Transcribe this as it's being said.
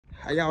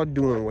How y'all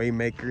doing,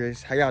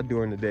 Waymakers? How y'all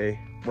doing today?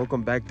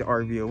 Welcome back to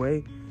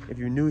RVOA. If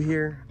you're new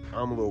here,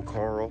 I'm Lil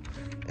Carl,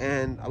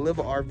 and I live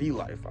an RV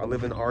life. I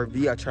live in an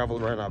RV, I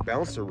travel around, I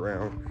bounce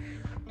around.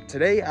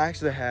 Today, I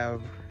actually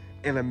have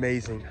an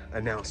amazing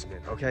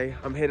announcement, okay?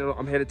 I'm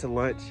headed to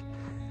lunch.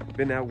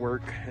 Been at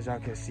work, as y'all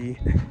can see.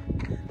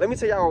 Let me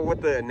tell y'all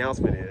what the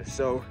announcement is.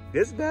 So,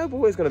 this bad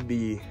boy is gonna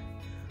be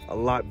a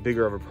lot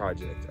bigger of a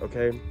project,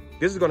 okay?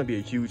 This is gonna be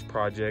a huge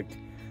project.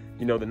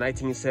 You know, the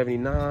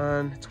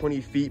 1979,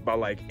 20 feet by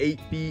like 8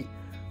 feet,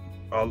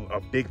 a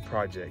big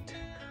project.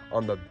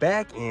 On the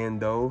back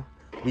end though,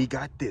 we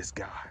got this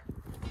guy.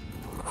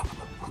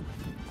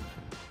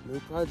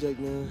 New project,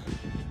 man.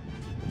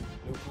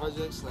 New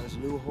project slash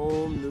new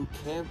home, new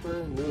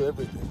camper, new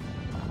everything.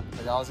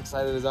 Are y'all as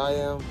excited as I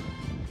am?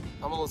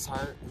 I'm a little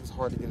tired. It was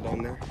hard to get it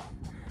on there.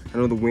 I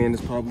know the wind is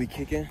probably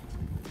kicking,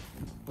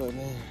 but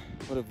man,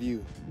 what a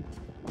view.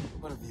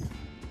 What a view.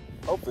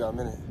 Hopefully I'm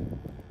in it.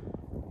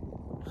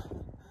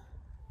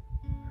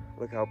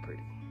 Look how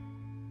pretty.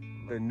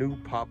 The new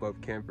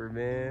pop-up camper,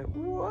 man.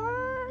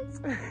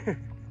 What?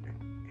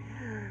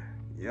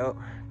 Yep,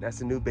 that's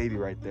the new baby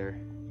right there.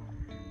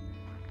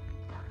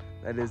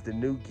 That is the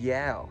new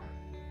gal.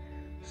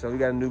 So we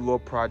got a new little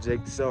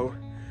project. So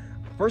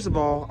first of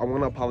all, I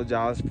want to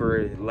apologize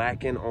for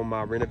lacking on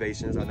my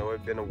renovations. I know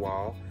it's been a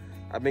while.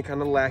 I've been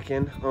kind of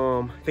lacking.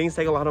 Things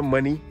take a lot of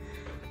money.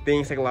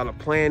 Things take a lot of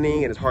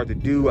planning, and it's hard to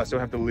do. I still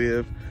have to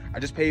live. I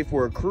just paid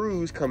for a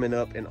cruise coming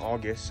up in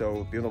August,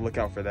 so be on the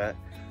lookout for that.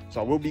 So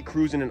I will be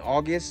cruising in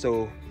August,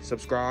 so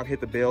subscribe, hit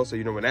the bell so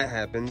you know when that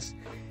happens.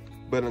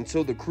 But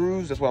until the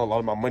cruise, that's where a lot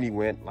of my money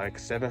went, like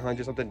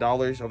 $700 something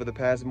over the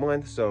past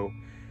month. So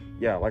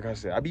yeah, like I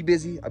said, I be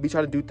busy. I be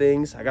trying to do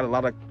things. I got a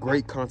lot of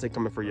great content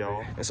coming for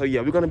y'all. And so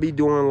yeah, we're gonna be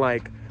doing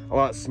like a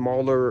lot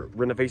smaller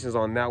renovations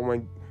on that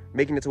one,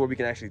 making it to where we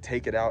can actually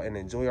take it out and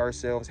enjoy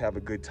ourselves, have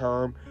a good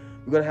time.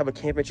 We're gonna have a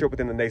camping trip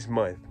within the next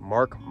month.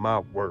 Mark my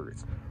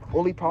words.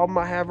 Only problem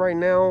I have right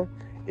now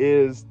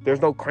is there's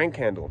no crank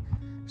handle.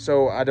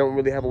 So I don't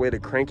really have a way to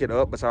crank it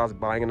up besides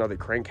buying another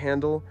crank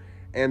handle.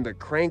 And the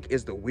crank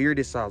is the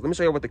weirdest size. Let me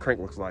show you what the crank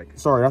looks like.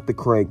 Sorry, not the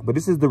crank, but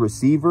this is the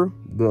receiver,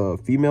 the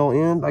female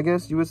end, I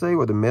guess you would say,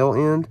 or the male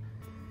end.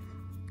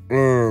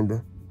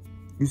 And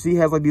you see it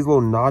has like these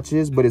little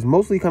notches, but it's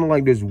mostly kind of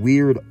like this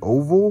weird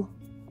oval.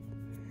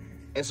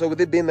 And so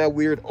with it being that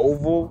weird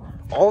oval,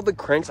 all the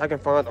cranks I can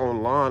find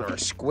online are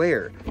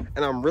square,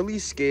 and I'm really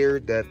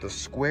scared that the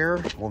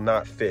square will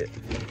not fit.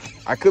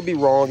 I could be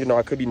wrong, you know,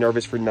 I could be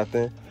nervous for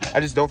nothing. I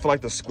just don't feel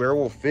like the square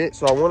will fit,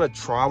 so I want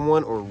to try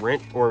one or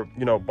rent or,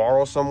 you know,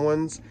 borrow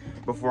someone's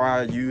before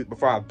I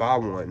buy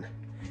one.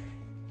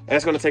 And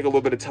it's going to take a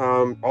little bit of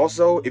time.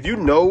 Also, if you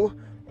know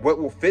what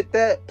will fit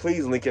that,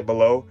 please link it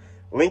below.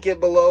 Link it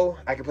below.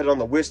 I can put it on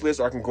the wish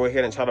list, or I can go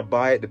ahead and try to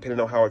buy it depending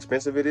on how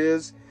expensive it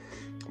is.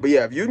 But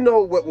yeah, if you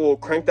know what will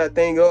crank that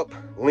thing up,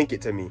 link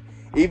it to me.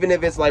 Even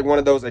if it's like one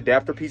of those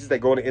adapter pieces that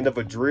go on the end of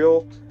a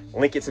drill,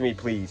 link it to me,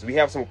 please. We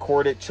have some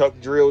corded chuck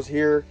drills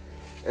here.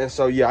 And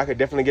so yeah, I could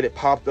definitely get it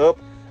popped up.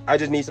 I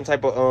just need some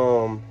type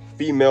of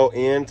female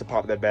end to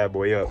pop that bad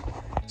boy up.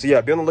 So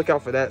yeah, be on the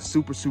lookout for that.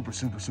 Super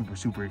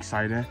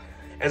exciting.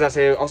 As I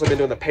said, also been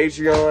doing the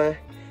Patreon.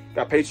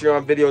 Got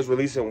Patreon videos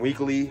releasing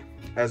weekly,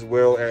 as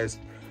well as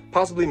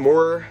possibly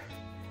more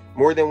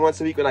than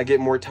once a week when I get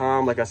more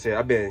time. Like I said,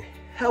 I've been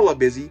hella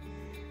busy.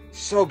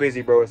 So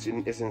busy, bro. It's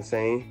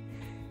insane.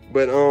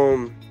 But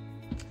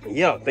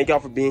yeah, thank y'all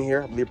for being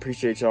here. I really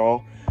appreciate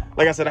y'all.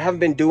 Like I said, I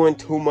haven't been doing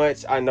too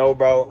much. I know,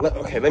 bro.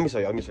 Okay, let me show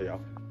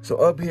y'all. So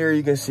up here,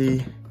 you can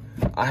see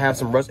I have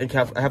some rust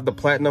encapsulated. I have the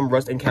platinum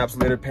rust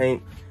encapsulator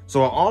paint.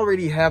 So I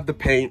already have the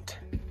paint,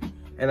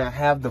 and I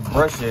have the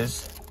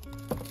brushes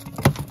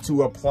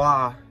to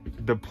apply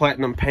the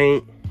platinum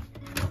paint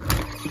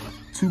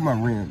to my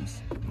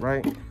rims,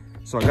 right?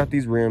 So I got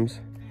these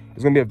rims.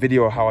 There's gonna be a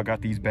video of how I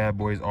got these bad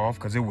boys off,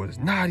 because it was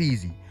not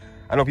easy.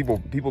 I know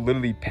people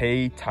literally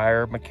pay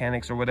tire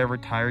mechanics or whatever,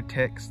 tire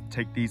techs,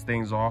 take these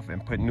things off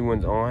and put new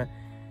ones on.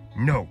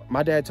 No,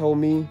 my dad told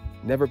me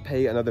never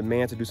pay another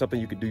man to do something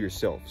you could do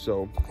yourself.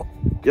 So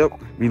yep,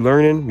 we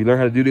learn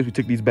how to do this. We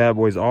took these bad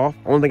boys off.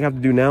 Only thing I have to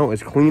do now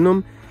is clean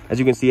them. As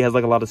you can see, it has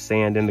like a lot of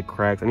sand in the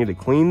cracks. I need to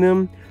clean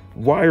them,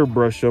 wire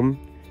brush them,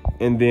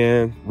 and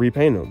then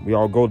repaint them. We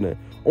all golden.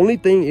 Only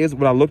thing is,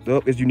 what I looked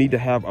up is you need to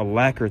have a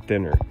lacquer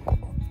thinner.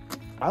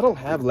 I don't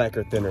have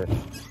lacquer thinner.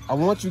 I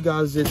want you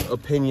guys'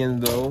 opinion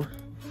though.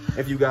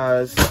 If you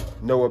guys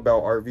know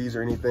about RVs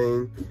or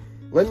anything,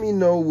 let me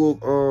know.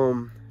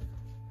 We'll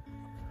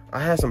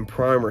I had some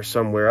primer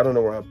somewhere. I don't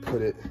know where I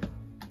put it.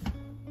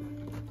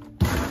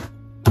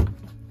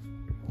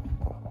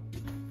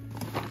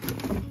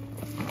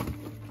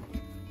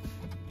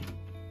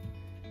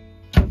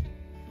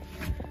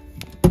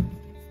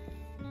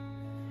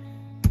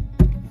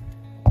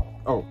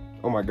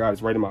 Oh my God,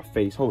 it's right in my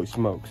face. Holy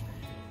smokes.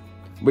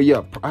 But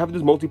yeah, I have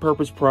this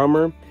multi-purpose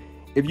primer.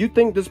 If you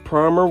think this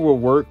primer will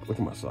work, look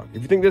at my sock.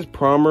 If you think this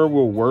primer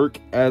will work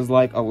as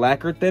like a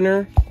lacquer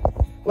thinner,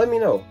 let me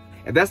know.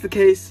 If that's the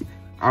case,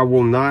 I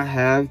will not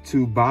have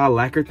to buy a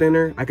lacquer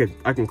thinner. I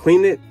can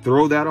clean it,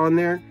 throw that on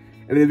there,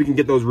 and then we can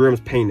get those rims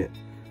painted.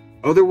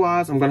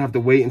 Otherwise, I'm gonna have to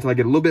wait until I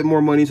get a little bit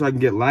more money so I can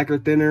get lacquer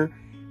thinner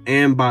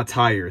and buy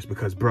tires,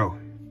 because bro,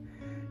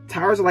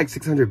 tires are like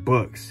 600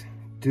 bucks.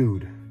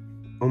 Dude,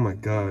 oh my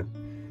God.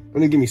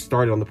 Don't even get me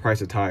started on the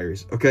price of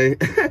tires, okay?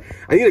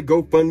 I need a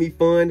GoFundMe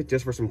fund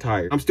just for some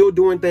tires. I'm still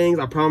doing things.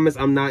 I promise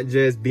I'm not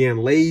just being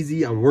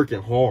lazy. I'm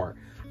working hard.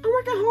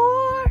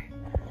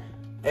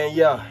 And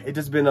yeah, it's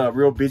just been a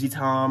real busy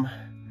time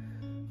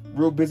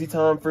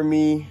for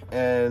me.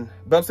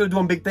 But I'm still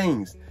doing big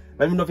things.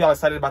 Let me know if y'all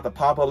excited about the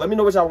pop-up. Let me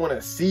know what y'all want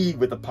to see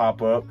with the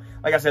pop-up.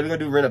 Like I said, we're gonna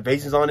do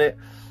renovations on it.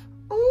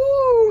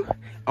 Ooh.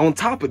 On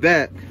top of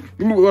that,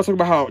 remember we were talking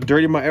about how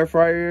dirty my air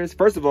fryer is?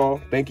 First of all,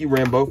 thank you,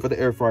 Rambo, for the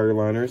air fryer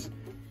liners.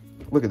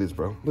 Look at this,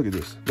 bro. Look at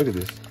this. Look at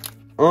this.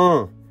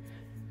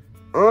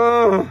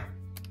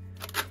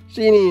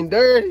 She ain't even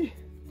dirty.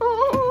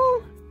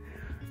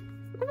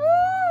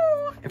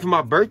 And for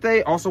my birthday,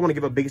 I also want to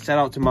give a big shout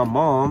out to my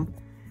mom.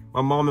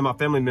 My mom and my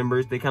family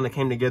members, they kind of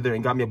came together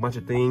and got me a bunch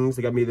of things.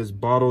 They got me this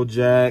bottle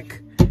jack.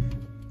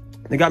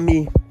 They got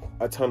me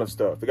a ton of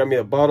stuff. They got me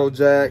a bottle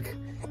jack.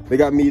 They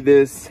got me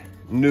this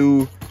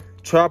new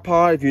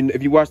tripod.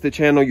 If you watch the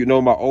channel, you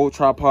know my old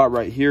tripod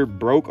right here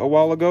broke a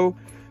while ago.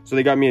 So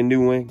they got me a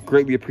new one.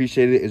 Greatly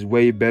appreciate it. It's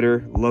way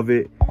better. Love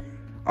it.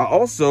 I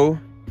also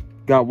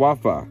got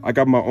Wi-Fi. I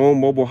got my own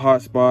mobile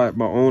hotspot,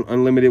 my own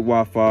unlimited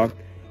Wi-Fi.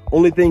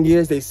 Only thing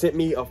is, they sent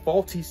me a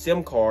faulty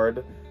SIM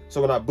card.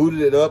 So when I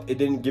booted it up, it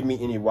didn't give me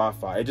any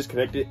Wi-Fi. It just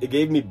connected. It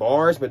gave me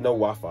bars, but no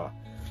Wi-Fi.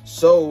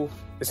 So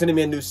they're sending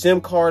me a new SIM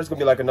card. It's gonna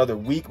be like another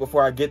week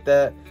before I get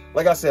that.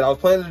 Like I said, I was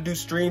planning to do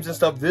streams and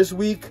stuff this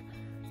week.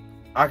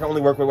 I can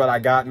only work with what I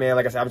got, man.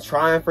 Like I said, I'm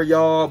trying for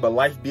y'all, but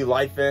life be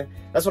lifing.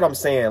 That's what I'm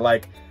saying.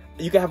 Like,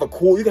 you can have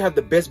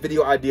the best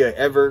video idea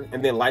ever,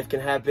 and then life can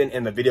happen,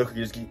 and the video could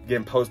just keep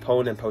getting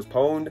postponed and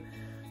postponed.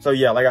 So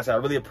yeah, like I said, I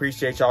really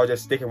appreciate y'all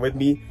just sticking with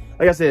me.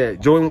 Like I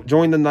said, join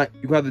the night.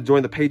 You have to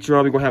join the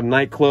Patreon. We're gonna have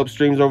nightclub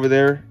streams over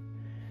there.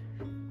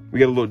 We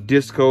got a little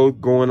disco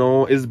going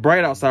on. It's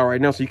bright outside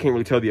right now, so you can't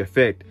really tell the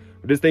effect.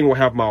 But this thing will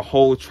have my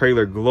whole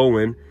trailer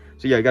glowing.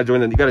 So yeah, you gotta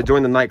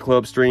join the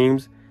nightclub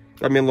streams.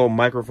 Got me a little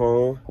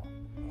microphone.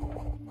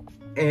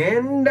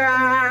 And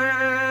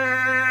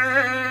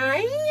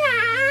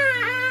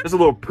just a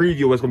little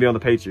preview of what's gonna be on the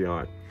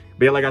Patreon.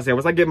 But yeah, like I said,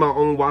 once I get my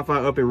own Wi-Fi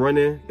up and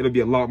running, it'll be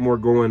a lot more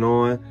going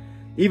on.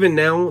 Even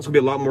now, it's gonna be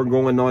a lot more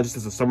going on just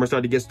as the summer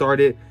started to get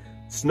started.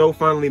 Snow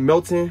finally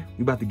melting.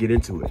 We about to get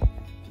into it.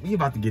 We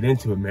about to get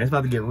into it, man. It's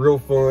about to get real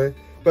fun.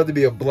 It's about to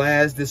be a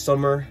blast this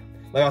summer.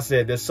 Like I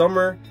said, this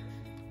summer,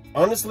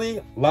 honestly,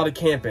 a lot of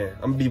camping.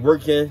 I'm gonna be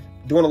working,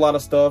 doing a lot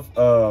of stuff,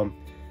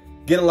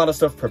 getting a lot of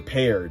stuff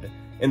prepared.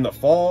 In the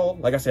fall,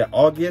 like I said,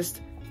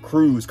 August,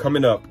 cruise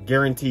coming up,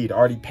 guaranteed. I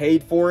already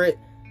paid for it.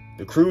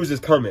 The cruise is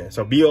coming,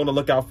 so be on the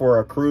lookout for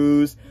a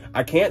cruise.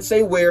 I can't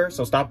say where,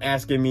 so stop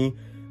asking me.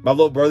 My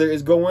little brother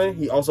is going.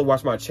 He also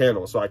watched my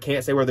channel, so I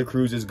can't say where the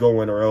cruise is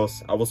going, or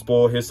else I will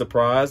spoil his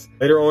surprise.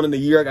 Later on in the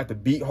year, I got the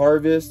beet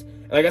harvest,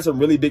 and I got some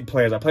really big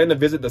plans. I plan to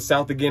visit the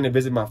South again and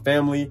visit my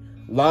family.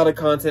 A lot of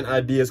content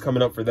ideas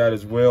coming up for that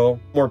as well.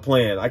 More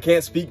planned. I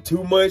can't speak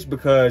too much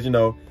because, you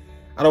know,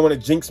 I don't want to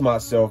jinx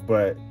myself,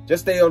 but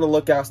just stay on the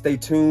lookout, stay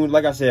tuned.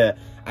 Like I said,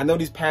 I know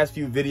these past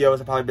few videos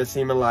have probably been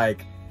seeming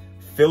like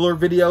filler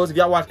videos. If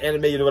y'all watch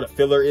anime, you know what a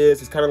filler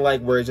is. It's kind of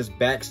like where it's just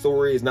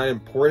backstory. It's not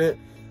important.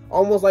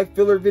 Almost like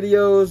filler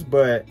videos,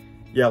 but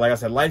yeah, like I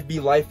said, life be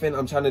lifing.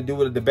 I'm trying to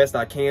do it the best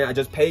I can. I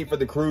just paid for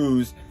the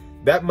cruise.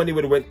 That money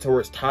would have went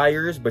towards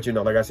tires, but you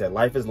know, like I said,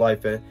 life is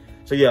lifing.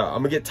 So yeah,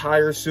 I'm gonna get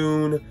tires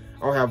soon.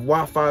 I'll have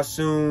Wi-Fi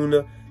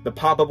soon. The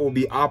pop-up will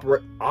be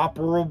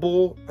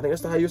operable. I think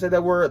that's how you say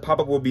that word. The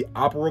pop-up will be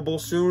operable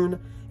soon,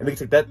 and we can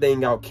take that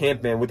thing out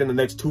camping within the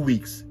next 2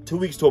 weeks. 2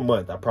 weeks to a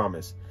month, I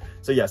promise.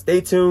 So yeah, stay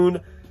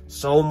tuned.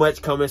 So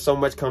much coming, so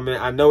much coming.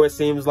 I know it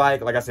seems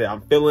like I said,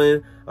 I'm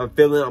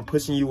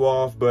pushing you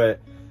off, but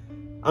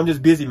I'm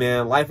just busy,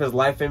 man. Life is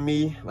life in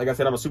me. Like I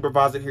said, I'm a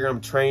supervisor here.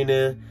 I'm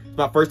training. It's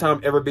my first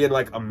time ever being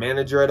like a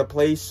manager at a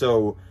place,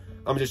 so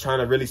I'm just trying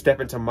to really step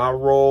into my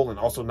role and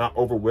also not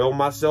overwhelm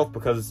myself,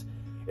 because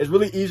it's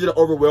really easy to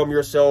overwhelm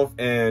yourself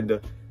and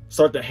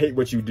start to hate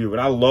what you do.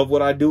 And I love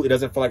what I do. It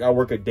doesn't feel like I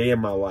work a day in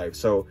my life.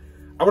 So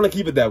I want to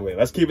keep it that way.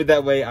 Let's keep it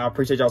that way. I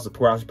appreciate y'all's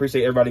support. I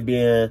appreciate everybody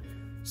being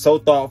so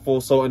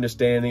thoughtful, so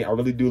understanding. I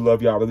really do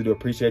love y'all. I really do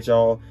appreciate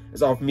y'all.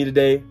 It's all for me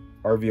today.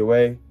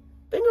 RVOA.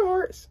 Finger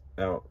hearts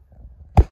out.